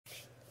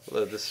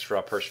Hello, this is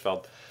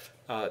Hirschfeld.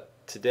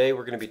 Today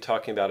we're going to be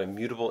talking about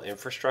immutable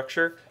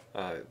infrastructure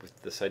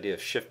with this idea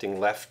of shifting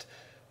left.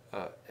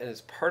 And it's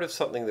part of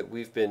something that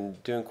we've been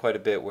doing quite a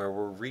bit where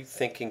we're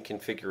rethinking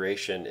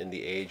configuration in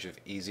the age of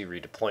easy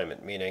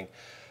redeployment, meaning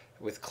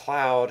with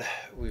cloud,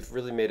 we've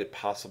really made it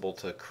possible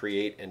to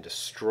create and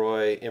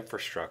destroy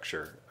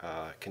infrastructure.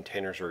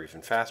 Containers are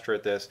even faster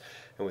at this.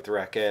 And with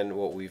RackN,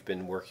 what we've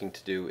been working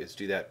to do is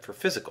do that for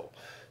physical.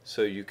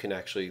 So you can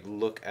actually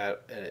look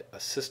at a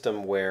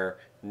system where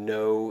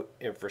no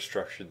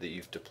infrastructure that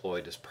you've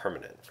deployed is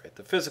permanent. Right?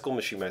 The physical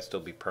machine might still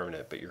be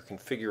permanent, but your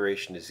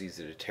configuration is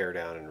easy to tear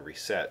down and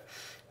reset,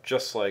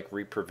 just like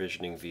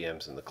reprovisioning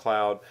VMs in the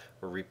cloud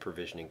or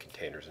reprovisioning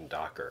containers in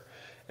Docker.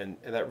 And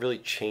that really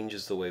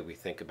changes the way we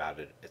think about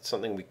it. It's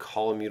something we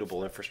call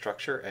immutable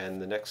infrastructure,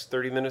 and the next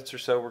 30 minutes or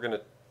so we're going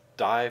to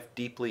dive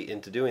deeply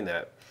into doing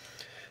that.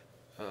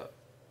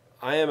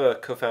 I am a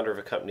co-founder of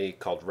a company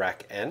called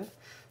RackN,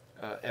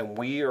 and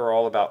we are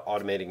all about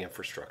automating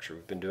infrastructure.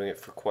 We've been doing it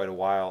for quite a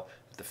while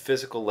at the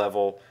physical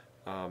level,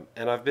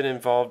 and I've been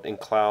involved in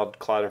cloud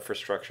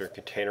infrastructure,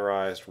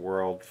 containerized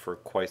world for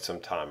quite some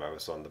time. I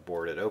was on the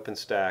board at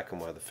OpenStack and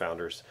one of the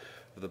founders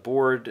of the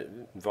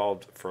board,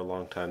 involved for a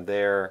long time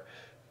there.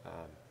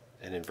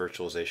 And in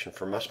virtualization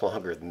for much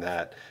longer than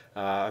that.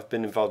 I've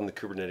been involved in the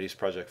Kubernetes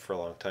project for a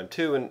long time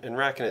too, and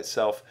RackN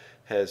itself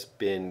has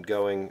been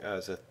going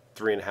as a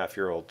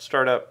 3.5-year-old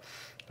startup,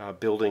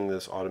 building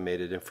this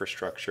automated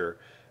infrastructure.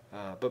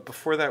 But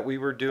before that, we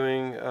were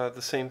doing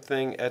the same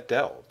thing at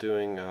Dell,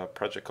 doing a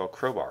project called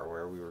Crowbar,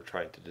 where we were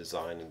trying to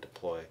design and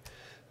deploy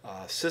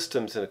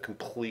systems in a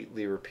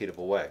completely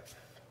repeatable way.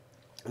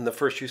 And the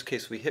first use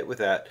case we hit with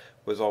that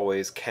was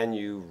always, can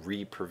you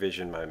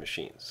re-provision my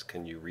machines?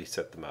 Can you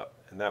reset them up?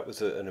 And that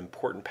was an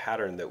important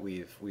pattern that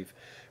we've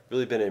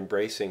really been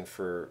embracing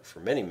for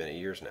many, many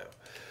years now.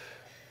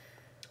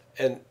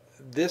 And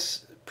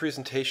this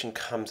presentation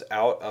comes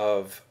out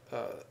of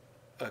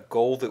a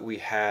goal that we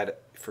had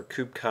for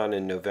KubeCon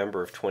in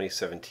November of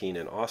 2017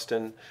 in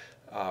Austin,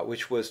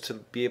 which was to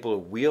be able to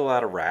wheel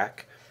out a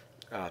rack,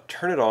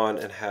 turn it on,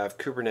 and have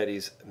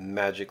Kubernetes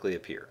magically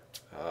appear.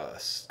 A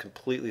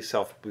completely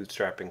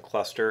self-bootstrapping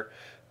cluster.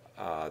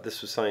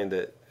 This was something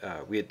that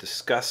we had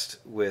discussed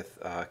with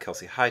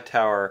Kelsey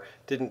Hightower.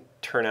 Didn't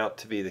turn out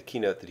to be the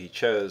keynote that he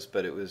chose,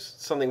 but it was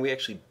something we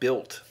actually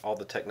built all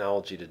the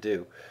technology to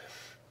do.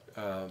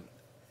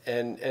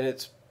 And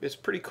it's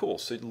pretty cool.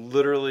 So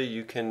literally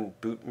you can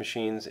boot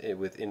machines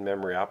with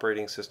in-memory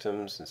operating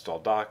systems, install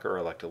Docker,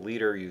 elect a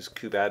leader, use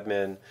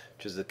kubadmin,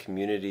 which is the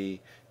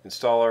community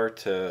installer,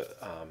 to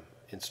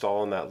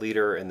install on that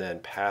leader and then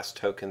pass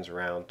tokens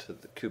around to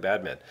the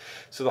kubadmin.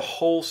 So the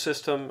whole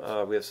system,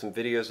 we have some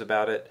videos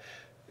about it,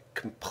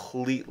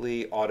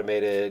 completely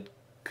automated.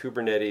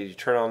 Kubernetes, you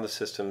turn on the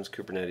systems,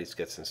 Kubernetes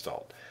gets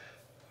installed.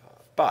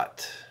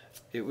 But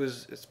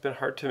it's been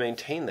hard to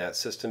maintain that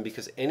system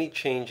because any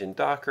change in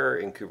Docker,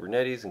 in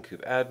Kubernetes, in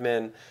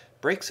kubadmin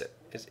breaks it.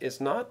 It's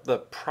not the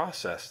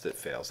process that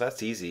fails.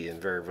 That's easy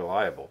and very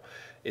reliable.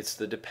 It's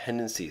the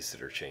dependencies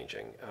that are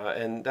changing.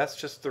 And that's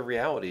just the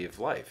reality of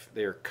life.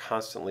 They're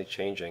constantly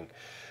changing.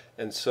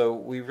 And so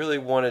we really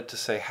wanted to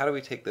say, how do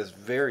we take this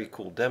very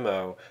cool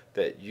demo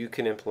that you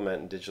can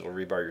implement in Digital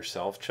Rebar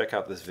yourself? Check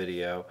out this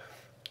video.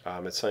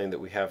 It's something that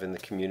we have in the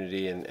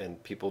community,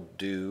 and people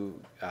do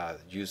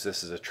use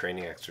this as a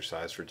training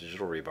exercise for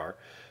Digital Rebar,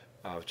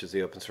 which is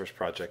the open source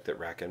project that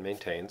RackN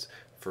maintains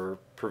for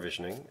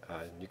provisioning.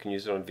 You can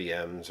use it on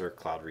VMs or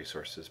cloud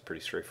resources,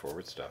 pretty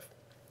straightforward stuff.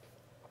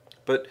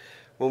 But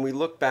when we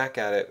look back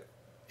at it,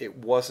 it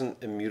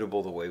wasn't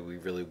immutable the way we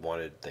really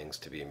wanted things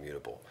to be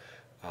immutable,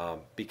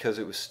 because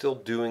it was still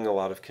doing a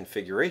lot of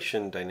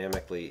configuration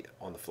dynamically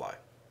on the fly.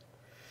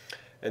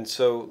 And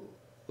so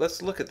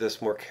let's look at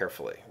this more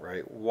carefully,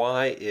 right?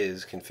 Why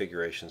is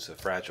configuration so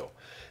fragile?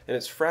 And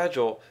it's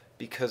fragile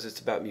because it's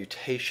about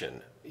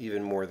mutation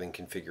even more than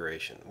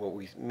configuration. What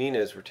we mean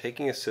is we're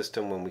taking a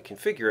system when we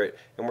configure it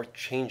and we're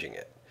changing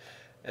it.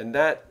 And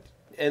that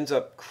ends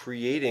up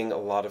creating a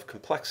lot of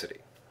complexity.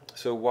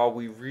 So while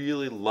we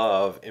really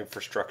love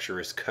infrastructure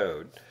as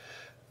code,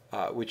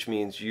 which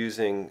means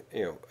using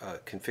a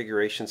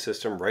configuration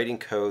system, writing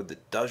code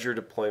that does your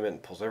deployment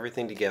and pulls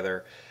everything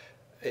together,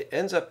 it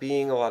ends up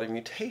being a lot of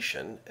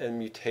mutation, and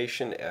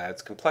mutation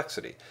adds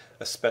complexity,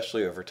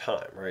 especially over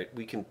time, right?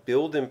 We can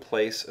build in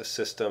place a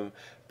system,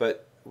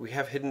 but we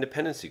have hidden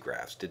dependency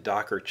graphs. Did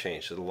Docker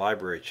change? Did the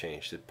library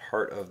change? Did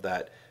part of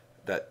that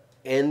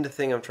end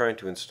thing I'm trying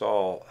to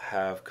install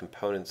have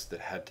components that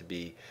had to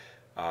be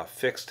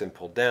fixed and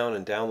pulled down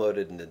and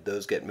downloaded, and did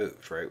those get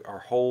moved, right? Our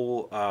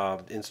whole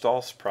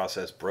install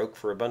process broke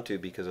for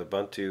Ubuntu because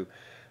Ubuntu,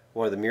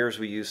 one of the mirrors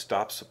we use,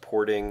 stopped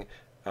supporting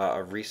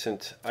a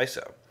recent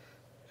ISO.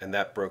 And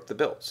that broke the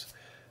builds.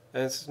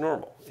 And it's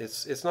normal.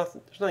 It's not,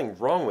 there's nothing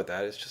wrong with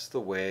that. It's just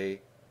the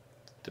way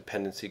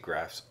dependency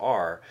graphs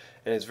are.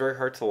 And it's very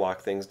hard to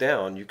lock things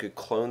down. You could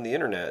clone the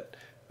internet,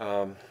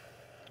 but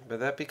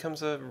that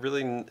becomes a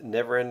really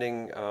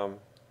never-ending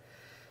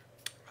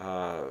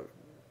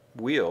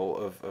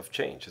wheel of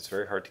change. It's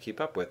very hard to keep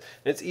up with.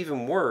 And it's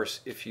even worse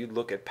if you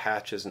look at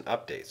patches and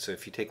updates. So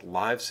if you take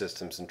live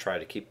systems and try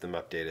to keep them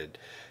updated,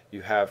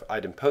 you have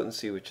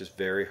idempotency, which is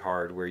very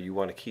hard, where you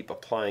want to keep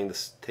applying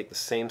this, take the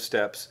same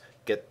steps,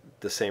 get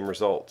the same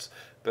results.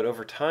 But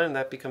over time,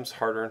 that becomes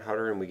harder and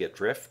harder, and we get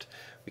drift.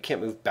 We can't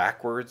move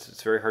backwards.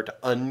 It's very hard to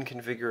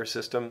unconfigure a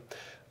system.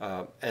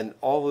 And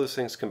all those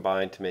things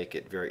combine to make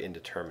it very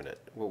indeterminate.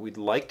 What we'd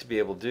like to be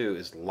able to do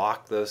is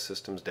lock those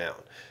systems down.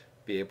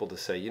 Be able to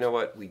say, you know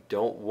what, we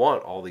don't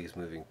want all these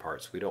moving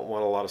parts. We don't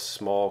want a lot of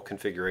small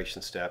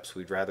configuration steps.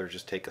 We'd rather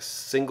just take a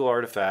single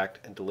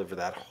artifact and deliver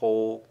that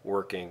whole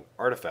working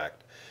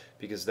artifact,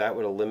 because that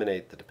would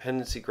eliminate the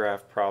dependency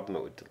graph problem.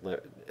 It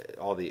would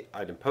all the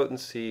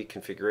idempotency,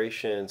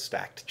 configuration,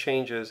 stacked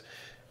changes,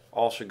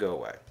 all should go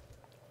away.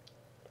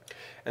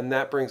 And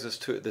that brings us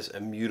to this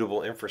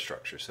immutable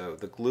infrastructure. So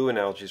the glue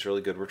analogy is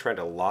really good. We're trying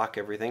to lock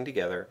everything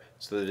together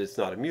so that it's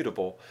not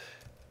immutable.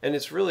 And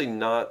it's really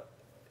not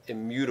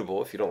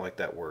immutable, if you don't like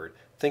that word.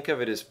 Think of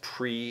it as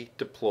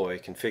pre-deploy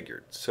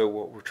configured. So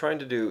what we're trying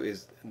to do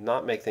is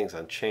not make things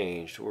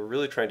unchanged. What we're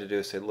really trying to do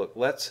is say, look,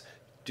 let's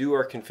do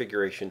our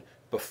configuration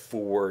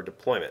before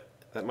deployment.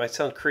 That might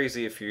sound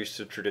crazy if you're used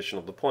to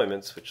traditional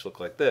deployments, which look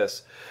like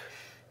this.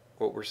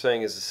 What we're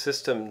saying is the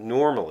system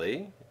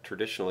normally,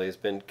 traditionally, has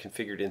been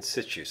configured in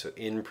situ, so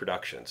in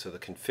production. So the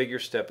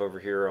configure step over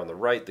here on the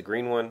right, the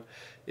green one,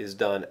 is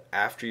done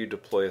after you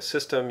deploy a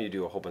system. You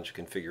do a whole bunch of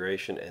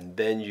configuration, and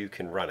then you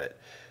can run it.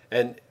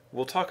 And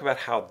we'll talk about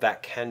how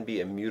that can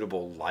be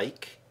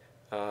immutable-like,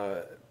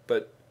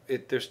 but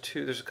there's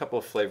a couple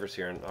of flavors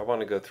here, and I want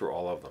to go through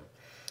all of them.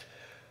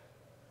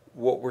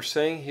 What we're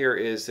saying here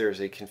is there's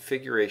a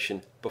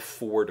configuration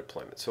before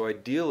deployment. So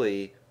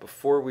ideally,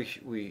 before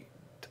we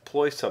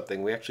deploy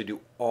something, we actually do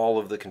all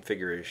of the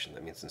configuration.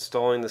 That means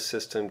installing the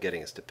system,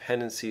 getting its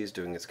dependencies,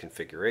 doing its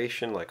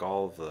configuration, like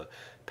all of the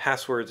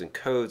passwords and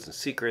codes and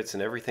secrets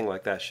and everything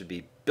like that should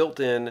be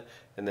built in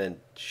and then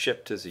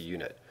shipped as a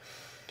unit.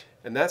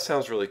 And that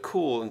sounds really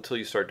cool until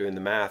you start doing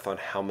the math on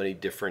how many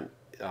different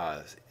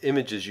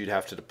images you'd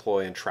have to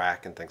deploy and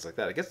track and things like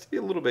that. It gets to be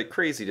a little bit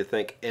crazy to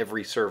think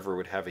every server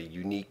would have a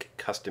unique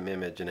custom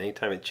image, and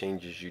anytime it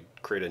changes, you'd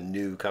create a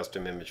new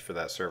custom image for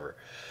that server.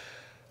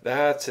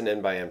 That's an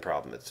end-by-end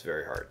problem. It's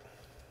very hard.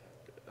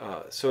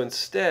 So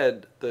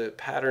instead, the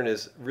pattern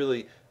is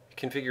really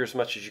configure as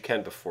much as you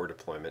can before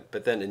deployment,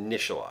 but then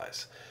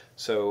initialize.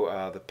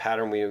 So the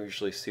pattern we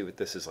usually see with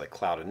this is like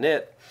cloud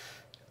init,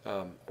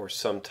 or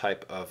some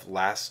type of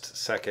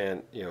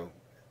last-second,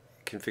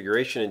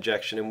 configuration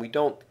injection, and we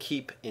don't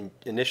keep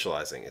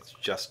initializing. It's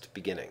just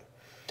beginning.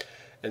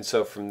 And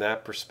so from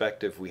that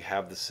perspective, we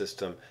have the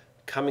system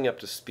coming up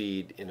to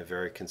speed in a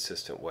very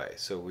consistent way.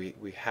 So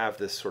we have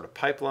this sort of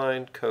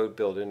pipeline: code,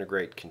 build,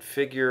 integrate,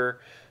 configure.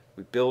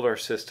 We build our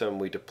system,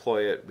 we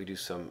deploy it, we do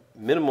some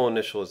minimal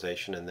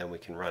initialization, and then we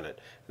can run it.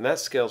 And that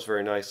scales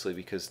very nicely,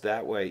 because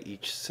that way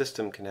each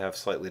system can have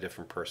slightly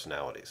different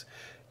personalities.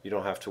 You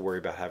don't have to worry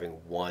about having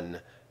one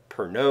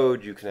per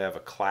node. You can have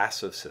a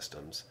class of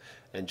systems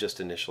and just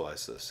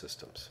initialize those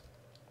systems.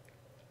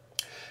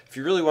 If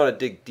you really want to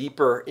dig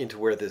deeper into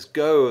where this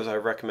goes, I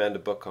recommend a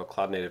book called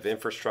Cloud Native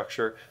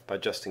Infrastructure by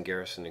Justin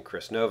Garrison and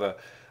Chris Nova.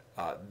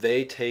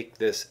 They take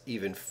this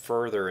even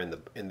further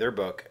in their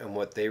book, and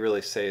what they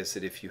really say is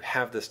that if you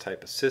have this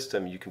type of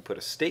system, you can put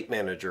a state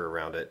manager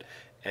around it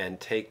and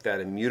take that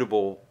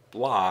immutable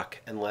block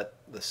and let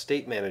the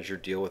state manager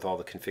deal with all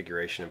the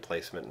configuration and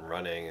placement and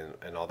running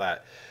and all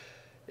that.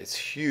 It's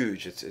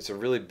huge. It's a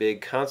really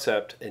big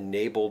concept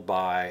enabled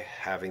by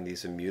having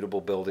these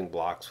immutable building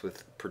blocks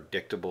with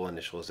predictable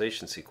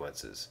initialization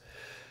sequences.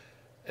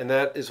 And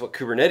that is what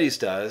Kubernetes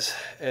does.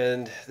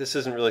 And this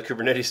isn't really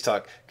Kubernetes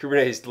talk.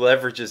 Kubernetes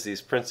leverages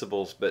these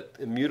principles, but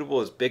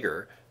immutable is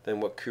bigger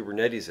than what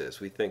Kubernetes is.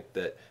 We think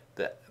that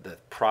the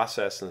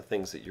process and the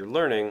things that you're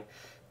learning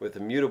with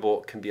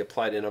immutable can be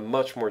applied in a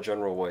much more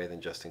general way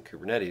than just in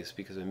Kubernetes,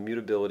 because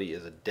immutability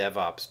is a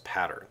DevOps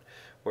pattern.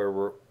 Where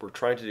we're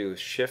trying to do is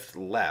shift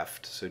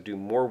left, so do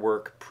more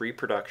work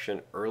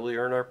pre-production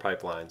earlier in our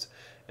pipelines,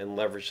 and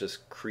leverage this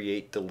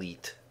create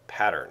delete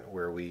pattern,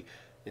 where we,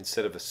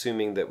 instead of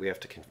assuming that we have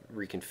to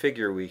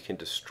reconfigure, we can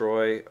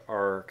destroy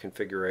our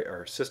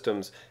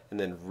systems and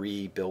then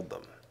rebuild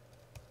them.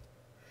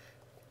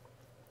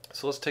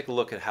 So let's take a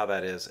look at how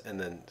that is,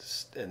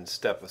 and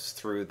step us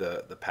through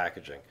the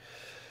packaging.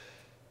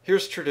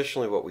 Here's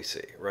traditionally what we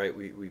see, right?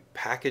 We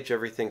package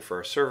everything for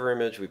our server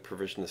image, we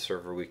provision the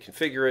server, we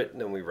configure it, and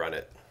then we run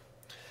it.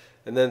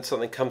 And then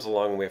something comes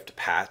along and we have to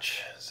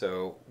patch.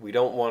 So we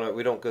don't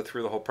go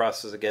through the whole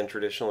process again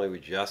traditionally.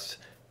 We just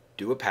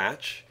do a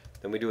patch,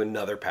 then we do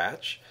another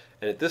patch.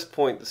 And at this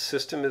point, the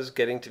system is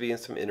getting to be in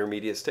some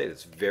intermediate state.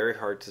 It's very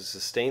hard to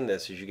sustain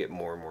this as you get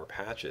more and more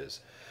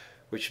patches,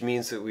 which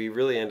means that we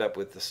really end up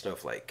with the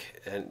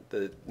snowflake. And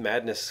the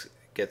madness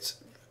gets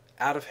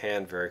out of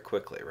hand very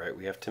quickly, right?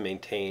 We have to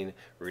maintain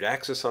root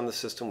access on the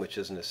system, which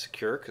isn't as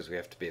secure because we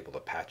have to be able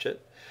to patch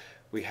it.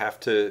 We have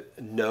to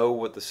know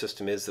what the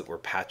system is that we're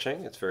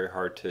patching. It's very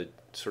hard to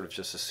sort of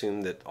just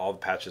assume that all the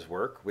patches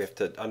work. We have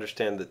to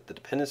understand that the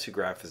dependency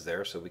graph is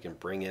there so we can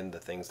bring in the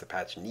things the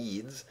patch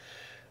needs,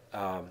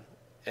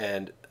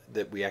 and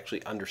that we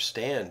actually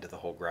understand the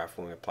whole graph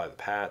when we apply the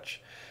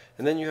patch.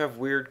 And then you have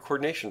weird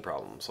coordination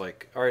problems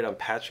like, all right, I'm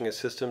patching a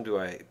system. Do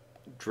I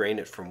drain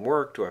it from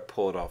work? Do I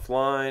pull it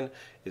offline?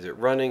 Is it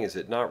running? Is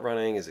it not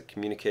running? Is it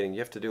communicating? You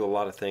have to do a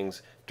lot of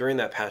things during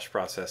that patch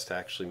process to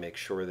actually make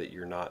sure that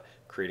you're not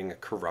creating a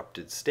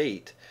corrupted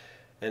state.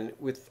 And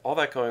with all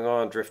that going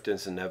on, drift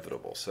is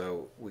inevitable.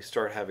 So we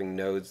start having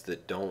nodes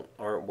that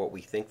aren't what we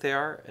think they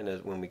are,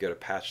 and when we go to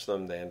patch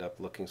them, they end up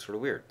looking sort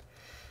of weird.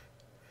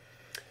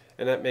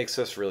 And that makes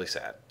us really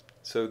sad.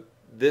 So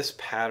this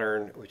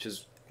pattern, which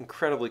is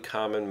incredibly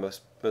common,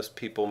 most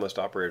people, most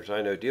operators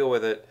I know deal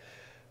with it,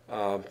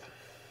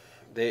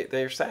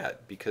 they're sad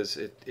because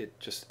it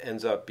just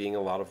ends up being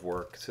a lot of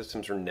work.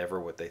 Systems are never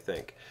what they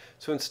think.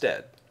 So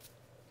instead,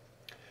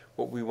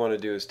 what we want to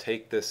do is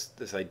take this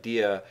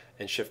idea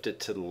and shift it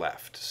to the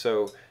left.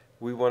 So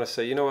we want to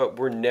say, you know what,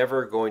 we're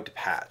never going to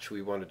patch.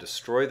 We want to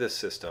destroy this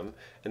system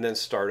and then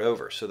start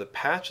over. So the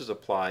patch is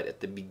applied at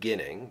the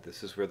beginning.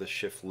 This is where the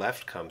shift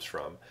left comes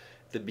from,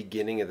 the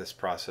beginning of this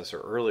process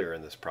or earlier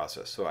in this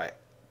process. So I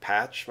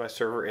patch my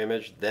server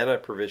image, then I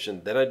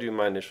provision, then I do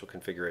my initial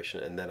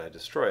configuration, and then I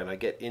destroy. And I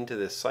get into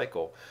this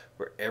cycle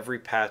where every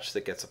patch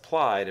that gets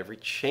applied, every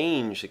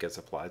change that gets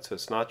applied, so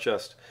it's not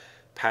just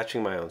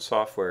patching my own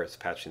software, it's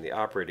patching the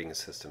operating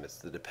system, it's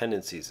the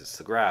dependencies, it's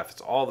the graph,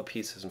 it's all the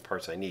pieces and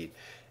parts I need.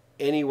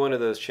 Any one of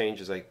those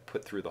changes I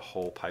put through the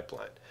whole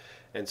pipeline.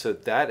 And so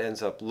that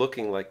ends up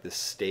looking like this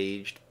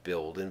staged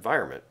build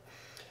environment.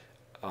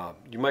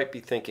 You might be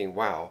thinking,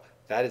 wow,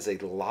 that is a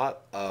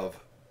lot of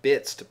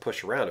bits to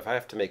push around. If I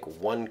have to make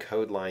one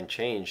code line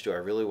change, do I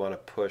really want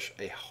to push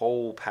a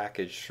whole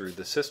package through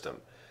the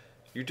system?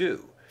 You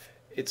do.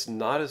 It's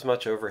not as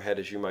much overhead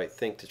as you might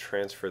think to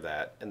transfer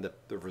that, and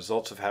the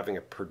results of having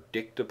a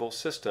predictable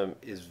system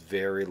is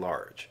very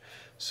large.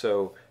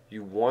 So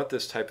you want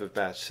this type of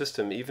batch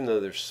system, even though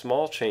there's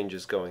small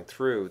changes going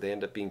through, they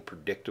end up being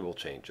predictable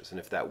changes. And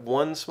if that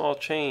one small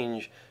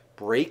change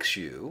breaks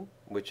you,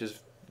 which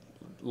is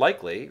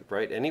likely,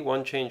 right? Any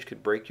one change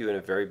could break you in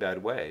a very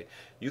bad way.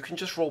 You can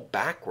just roll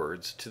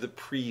backwards to the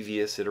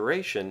previous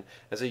iteration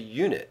as a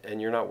unit,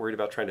 and you're not worried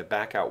about trying to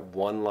back out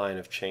one line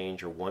of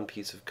change or one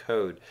piece of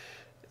code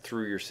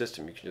through your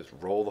system. You can just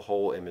roll the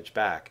whole image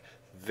back.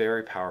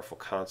 Very powerful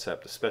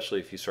concept, especially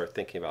if you start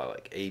thinking about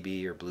like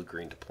A/B or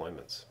blue-green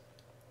deployments.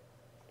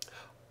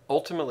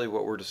 Ultimately,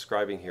 what we're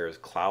describing here is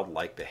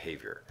cloud-like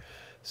behavior.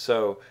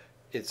 So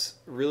it's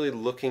really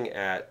looking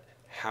at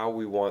how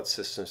we want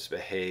systems to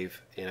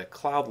behave in a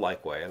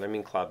cloud-like way. And I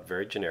mean cloud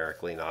very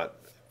generically, not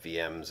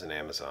VMs and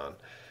Amazon.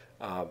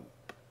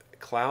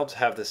 Clouds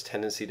have this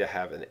tendency to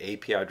have an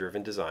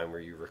API-driven design where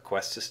you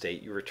request a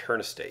state, you return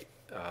a state.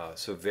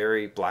 So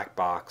very black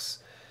box,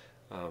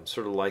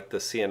 sort of like the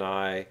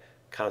CNI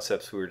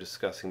concepts we were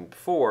discussing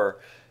before.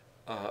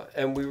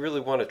 And we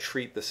really want to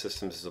treat the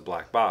systems as a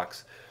black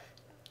box.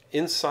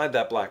 Inside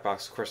that black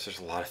box, of course, there's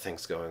a lot of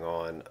things going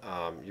on.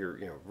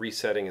 You're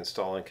resetting,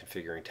 installing,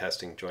 configuring,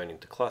 testing, joining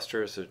to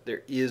clusters.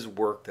 There is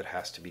work that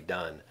has to be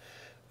done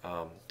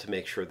to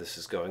make sure this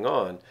is going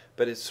on.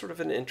 But it's sort of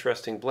an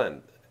interesting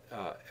blend.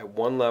 At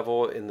one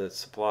level in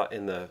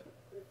the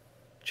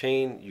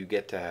chain, you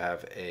get to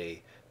have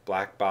a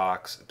black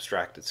box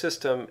abstracted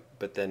system,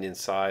 but then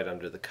inside,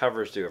 under the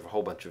covers, you have a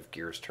whole bunch of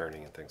gears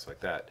turning and things like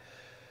that.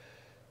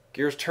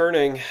 Gears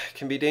turning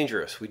can be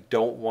dangerous. We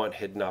don't want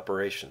hidden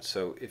operations.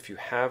 So if you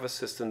have a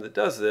system that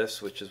does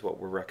this, which is what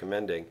we're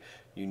recommending,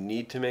 you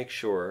need to make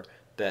sure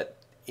that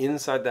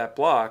inside that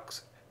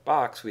box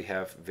we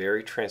have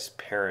very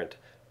transparent,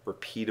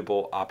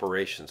 repeatable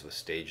operations with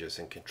stages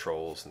and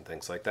controls and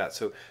things like that.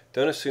 So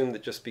don't assume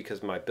that just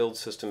because my build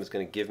system is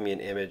going to give me an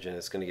image and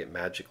it's going to get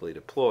magically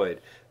deployed,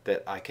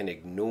 that I can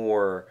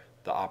ignore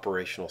the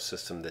operational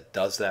system that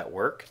does that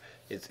work.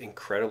 It's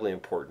incredibly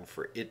important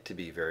for it to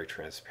be very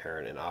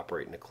transparent and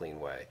operate in a clean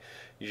way.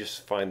 You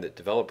just find that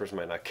developers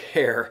might not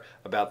care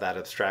about that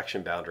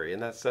abstraction boundary,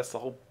 and that's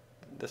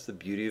the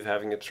beauty of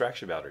having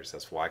abstraction boundaries.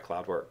 That's why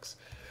cloud works.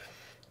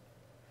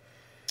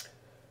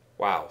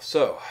 Wow,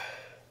 so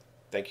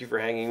thank you for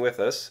hanging with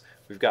us.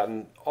 We've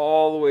gotten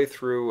all the way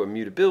through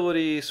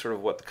immutability, sort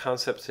of what the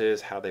concept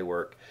is, how they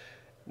work.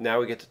 Now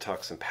we get to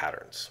talk some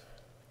patterns.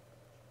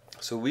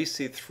 So we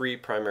see three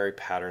primary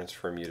patterns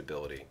for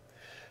immutability.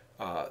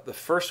 The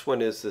first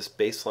one is this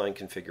baseline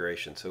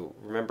configuration. So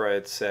remember I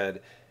had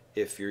said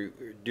if you're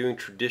doing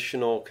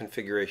traditional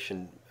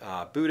configuration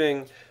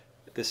booting,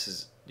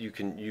 you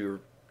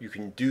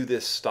can do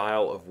this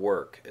style of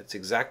work. It's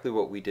exactly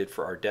what we did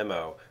for our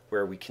demo,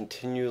 where we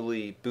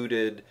continually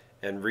booted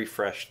and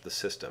refreshed the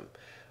system.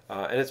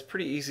 And it's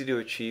pretty easy to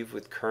achieve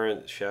with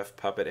current Chef,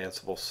 Puppet,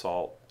 Ansible,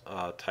 Salt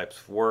types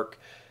of work.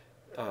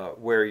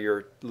 Where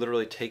you're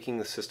literally taking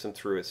the system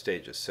through its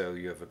stages. So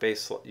you have a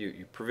baseline,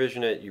 you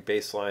provision it, you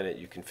baseline it,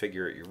 you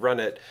configure it, you run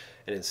it,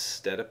 and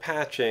instead of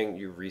patching,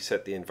 you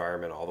reset the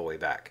environment all the way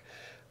back.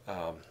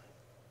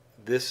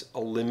 This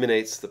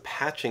eliminates the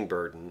patching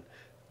burden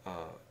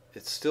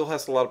It still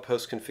has a lot of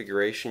post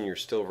configuration. You're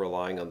still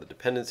relying on the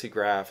dependency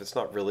graph. It's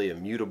not really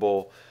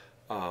immutable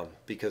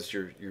because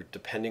you're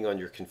depending on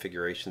your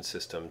configuration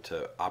system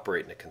to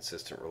operate in a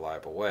consistent,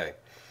 reliable way.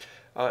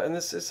 And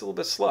this is a little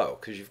bit slow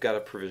because you've got to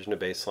provision a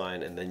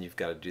baseline and then you've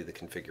got to do the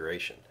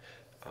configuration.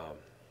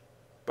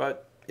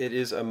 But it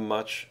is a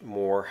much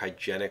more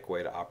hygienic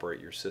way to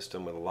operate your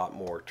system with a lot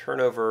more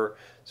turnover,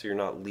 so you're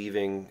not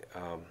leaving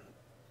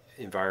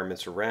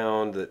environments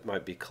around that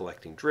might be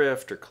collecting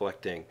drift or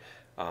collecting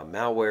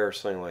malware or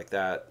something like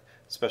that,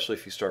 especially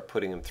if you start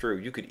putting them through.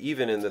 You could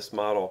even in this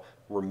model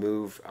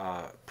remove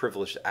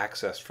privileged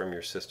access from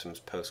your system's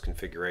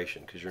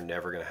post-configuration because you're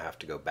never going to have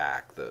to go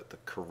back. The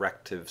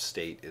corrective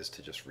state is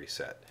to just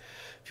reset.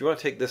 If you want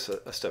to take this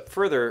a step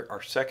further,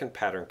 our second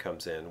pattern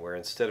comes in where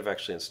instead of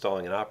actually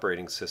installing an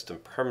operating system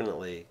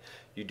permanently,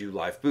 you do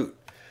live boot.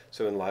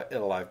 So in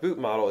a live boot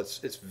model,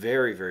 it's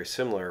very, very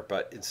similar,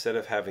 but instead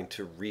of having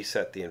to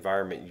reset the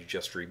environment, you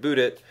just reboot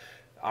it,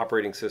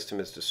 operating system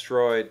is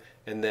destroyed,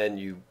 and then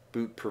you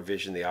boot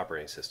provision the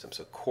operating system.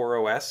 So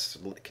Core OS,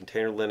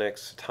 Container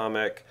Linux,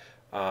 Atomic,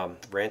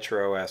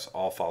 Rancher OS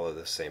all follow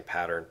the same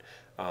pattern.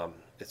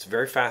 It's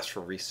very fast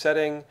for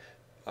resetting.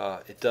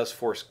 It does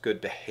force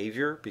good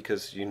behavior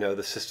because you know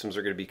the systems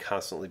are going to be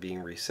constantly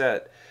being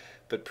reset,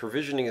 but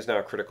provisioning is now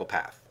a critical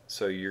path.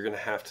 So you're going to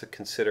have to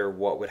consider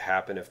what would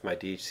happen if my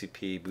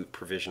DHCP boot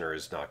provisioner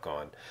is not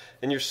gone.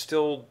 And you're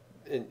still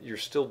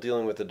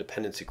dealing with the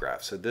dependency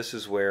graph. So this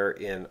is where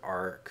in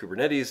our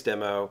Kubernetes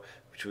demo,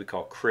 which we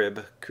call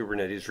CRIB,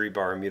 Kubernetes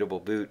Rebar Immutable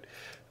Boot,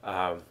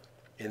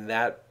 in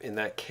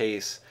that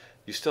case,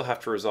 you still have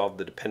to resolve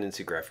the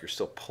dependency graph. You're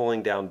still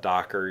pulling down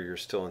Docker, you're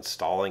still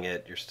installing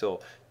it, you're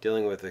still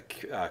dealing with a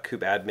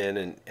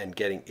kubeadmin and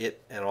getting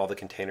it and all the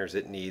containers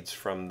it needs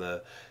from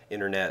the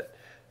internet.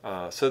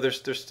 So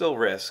there's still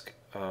risk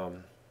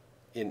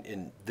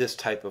in this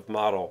type of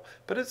model,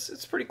 but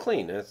it's pretty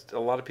clean. A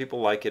lot of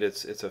people like it.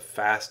 It's a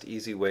fast,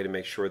 easy way to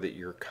make sure that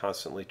you're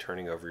constantly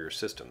turning over your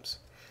systems.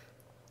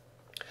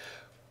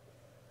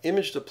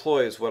 Image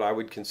deploy is what I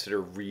would consider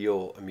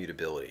real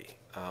immutability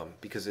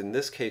because in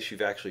this case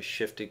you've actually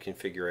shifted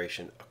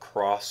configuration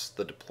across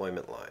the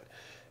deployment line.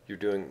 You're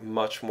doing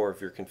much more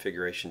of your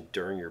configuration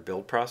during your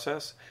build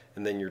process,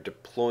 and then you're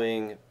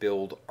deploying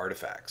build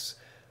artifacts.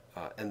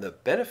 And the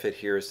benefit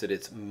here is that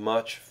it's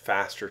much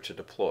faster to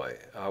deploy.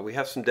 We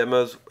have some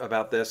demos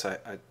about this. I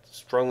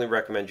strongly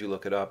recommend you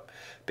look it up.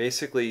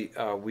 Basically,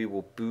 we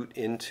will boot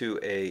into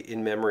a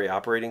in-memory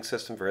operating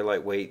system, very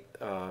lightweight,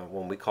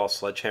 one we call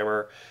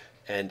Sledgehammer.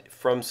 And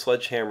from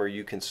Sledgehammer,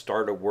 you can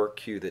start a work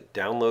queue that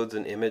downloads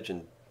an image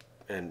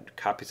and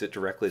copies it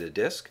directly to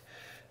disk,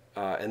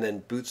 and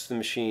then boots the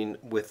machine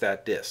with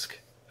that disk.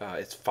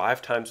 It's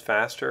 5 times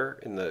faster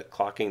in the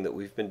clocking that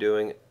we've been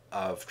doing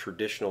of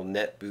traditional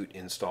net boot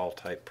install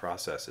type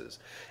processes.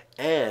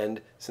 And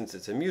since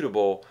it's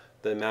immutable,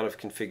 the amount of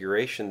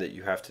configuration that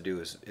you have to do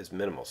is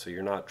minimal. So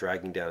you're not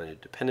dragging down a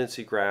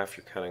dependency graph,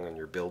 you're counting on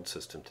your build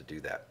system to do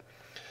that.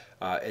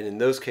 And in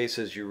those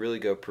cases, you really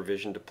go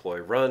provision, deploy,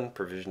 run,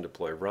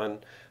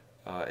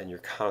 and you're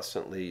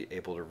constantly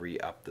able to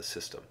re-up the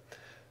system.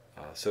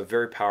 So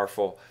very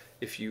powerful.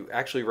 If you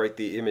actually write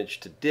the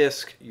image to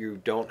disk, you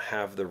don't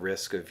have the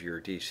risk of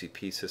your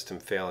DHCP system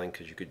failing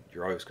because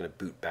you're always going to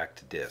boot back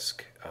to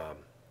disk.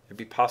 It'd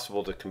be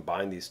possible to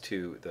combine these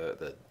two,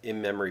 the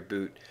in-memory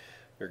boot.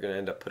 You're going to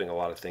end up putting a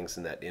lot of things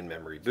in that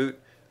in-memory boot,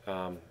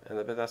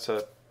 but that's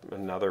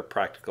another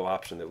practical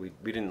option that we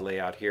didn't lay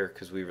out here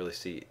because we really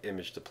see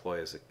image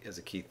deploy as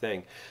a key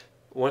thing.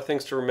 One of the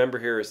things to remember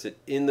here is that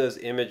in those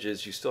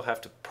images, you still have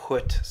to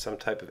put some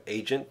type of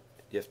agent.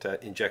 You have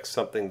to inject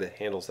something that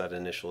handles that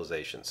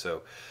initialization.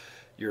 So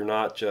you're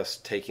not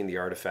just taking the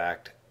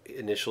artifact.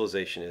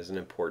 Initialization is an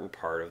important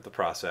part of the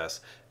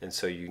process, and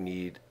so you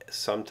need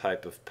some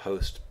type of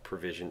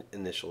post-provision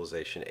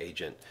initialization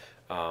agent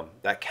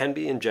that can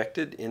be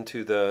injected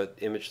into the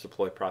image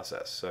deploy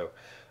process. So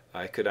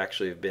I could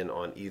actually have been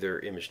on either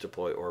image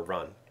deploy or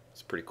run.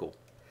 It's pretty cool.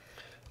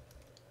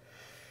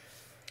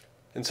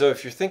 And so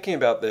if you're thinking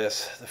about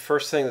this, the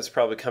first thing that's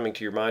probably coming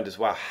to your mind is,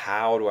 wow,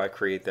 how do I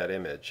create that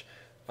image?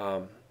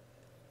 And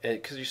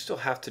because you still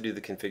have to do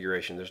the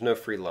configuration. There's no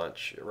free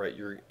lunch, right?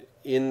 You're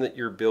in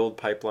your build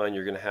pipeline,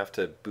 you're going to have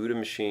to boot a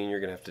machine, you're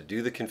going to have to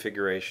do the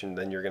configuration,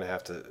 then you're going to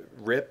have to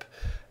rip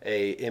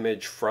a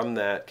image from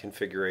that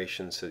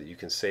configuration so that you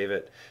can save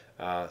it.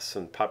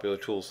 Some popular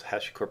tools,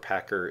 HashiCorp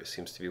Packer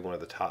seems to be one of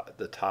the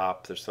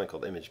top. There's something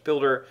called Image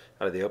Builder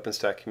out of the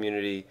OpenStack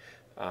community.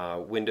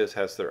 Windows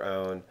has their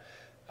own.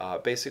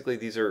 Basically,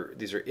 these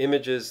are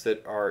images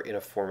that are in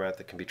a format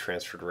that can be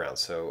transferred around.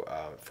 So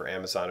for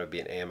Amazon, it would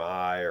be an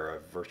AMI or a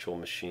virtual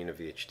machine, a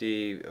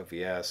VHD,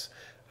 OVS,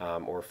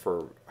 or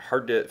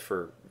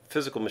for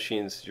physical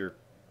machines, you're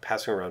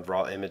passing around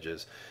raw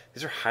images.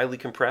 These are highly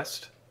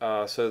compressed,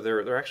 so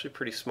they're actually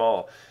pretty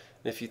small.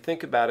 And if you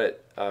think about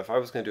it, if I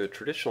was going to do a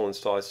traditional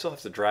install, I'd still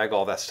have to drag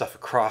all that stuff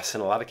across.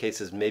 In a lot of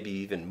cases, maybe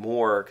even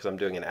more, because I'm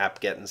doing an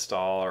apt-get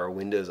install or a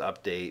Windows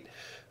update.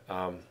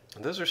 And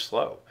those are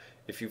slow.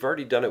 If you've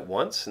already done it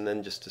once and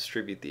then just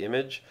distribute the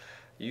image,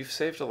 you've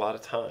saved a lot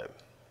of time.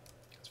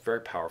 a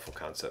very powerful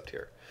concept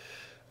here.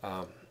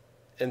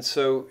 And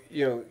so,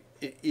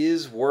 it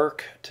is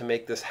work to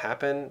make this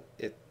happen.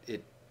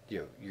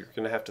 You're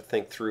going to have to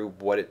think through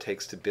what it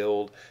takes to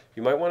build.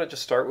 You might want to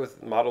just start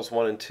with models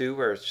 1 and 2,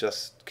 where it's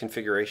just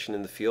configuration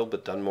in the field,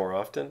 but done more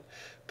often.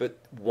 But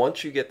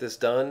once you get this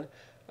done,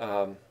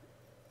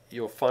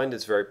 you'll find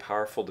it's very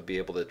powerful to be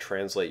able to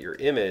translate your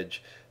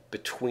image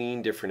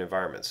between different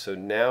environments. So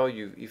now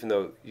even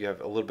though you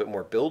have a little bit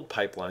more build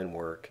pipeline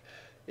work,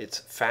 it's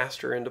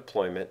faster in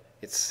deployment.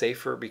 It's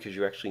safer because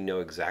you actually know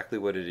exactly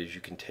what it is.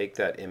 You can take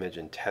that image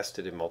and test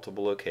it in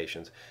multiple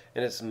locations,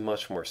 and it's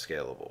much more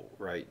scalable,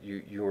 right?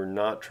 You are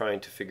not trying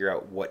to figure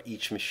out what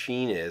each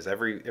machine is.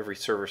 Every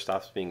server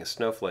stops being a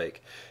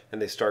snowflake,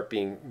 and they start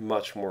being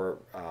much more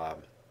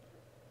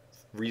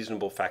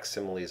reasonable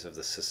facsimiles of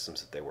the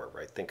systems that they were,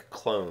 right? Think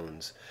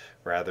clones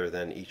rather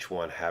than each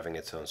one having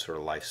its own sort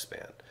of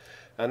lifespan.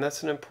 And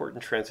that's an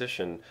important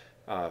transition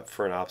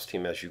for an ops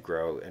team as you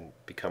grow and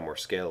become more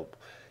scalable.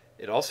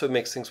 It also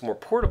makes things more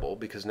portable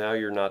because now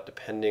you're not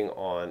depending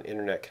on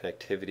internet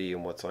connectivity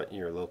and what's on in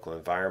your local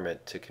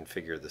environment to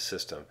configure the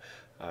system.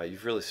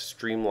 You've really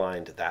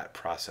streamlined that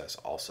process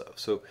also.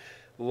 So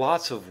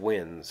lots of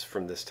wins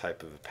from this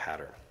type of a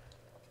pattern.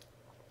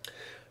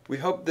 We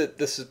hope that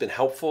this has been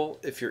helpful.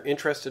 If you're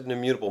interested in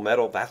immutable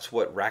metal, that's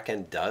what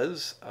RackN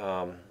does.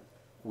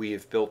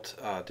 We've built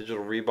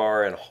digital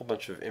rebar and a whole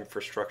bunch of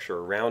infrastructure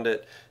around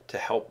it to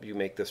help you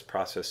make this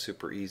process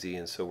super easy.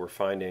 And so we're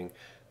finding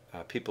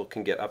people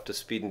can get up to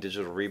speed in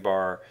digital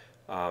rebar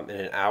in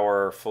an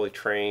hour, fully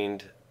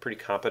trained, pretty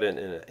competent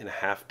in a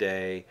half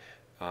day,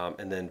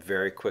 and then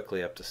very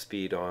quickly up to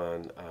speed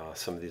on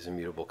some of these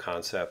immutable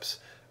concepts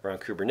around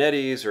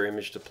Kubernetes or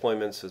image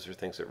deployments. Those are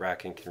things that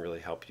RackN can really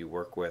help you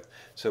work with.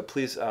 So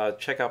please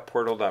check out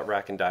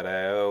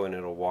portal.rackn.io, and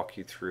it'll walk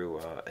you through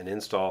an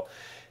install.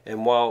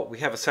 And while we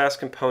have a SaaS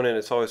component,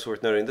 it's always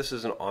worth noting this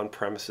is an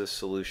on-premises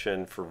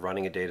solution for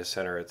running a data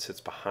center. It sits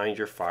behind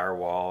your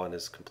firewall and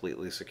is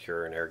completely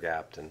secure and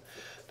air-gapped and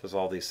does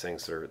all these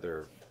things that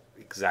are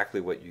exactly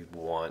what you'd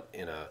want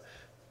in a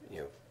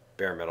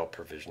bare metal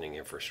provisioning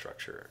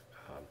infrastructure.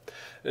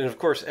 And of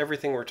course,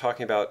 everything we're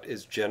talking about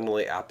is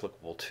generally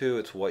applicable too.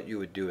 It's what you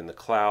would do in the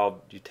cloud.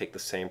 You take the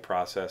same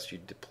process, you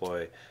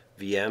deploy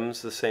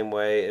VMs the same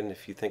way, and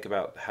if you think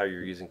about how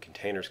you're using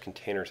containers,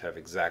 containers have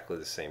exactly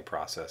the same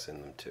process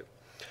in them too.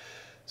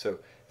 So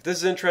if this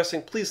is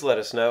interesting, please let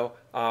us know.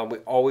 We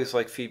always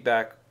like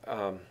feedback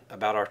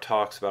about our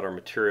talks, about our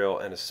material,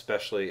 and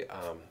especially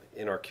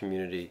in our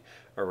community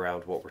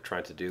around what we're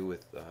trying to do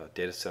with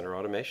data center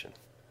automation.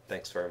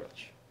 Thanks very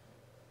much.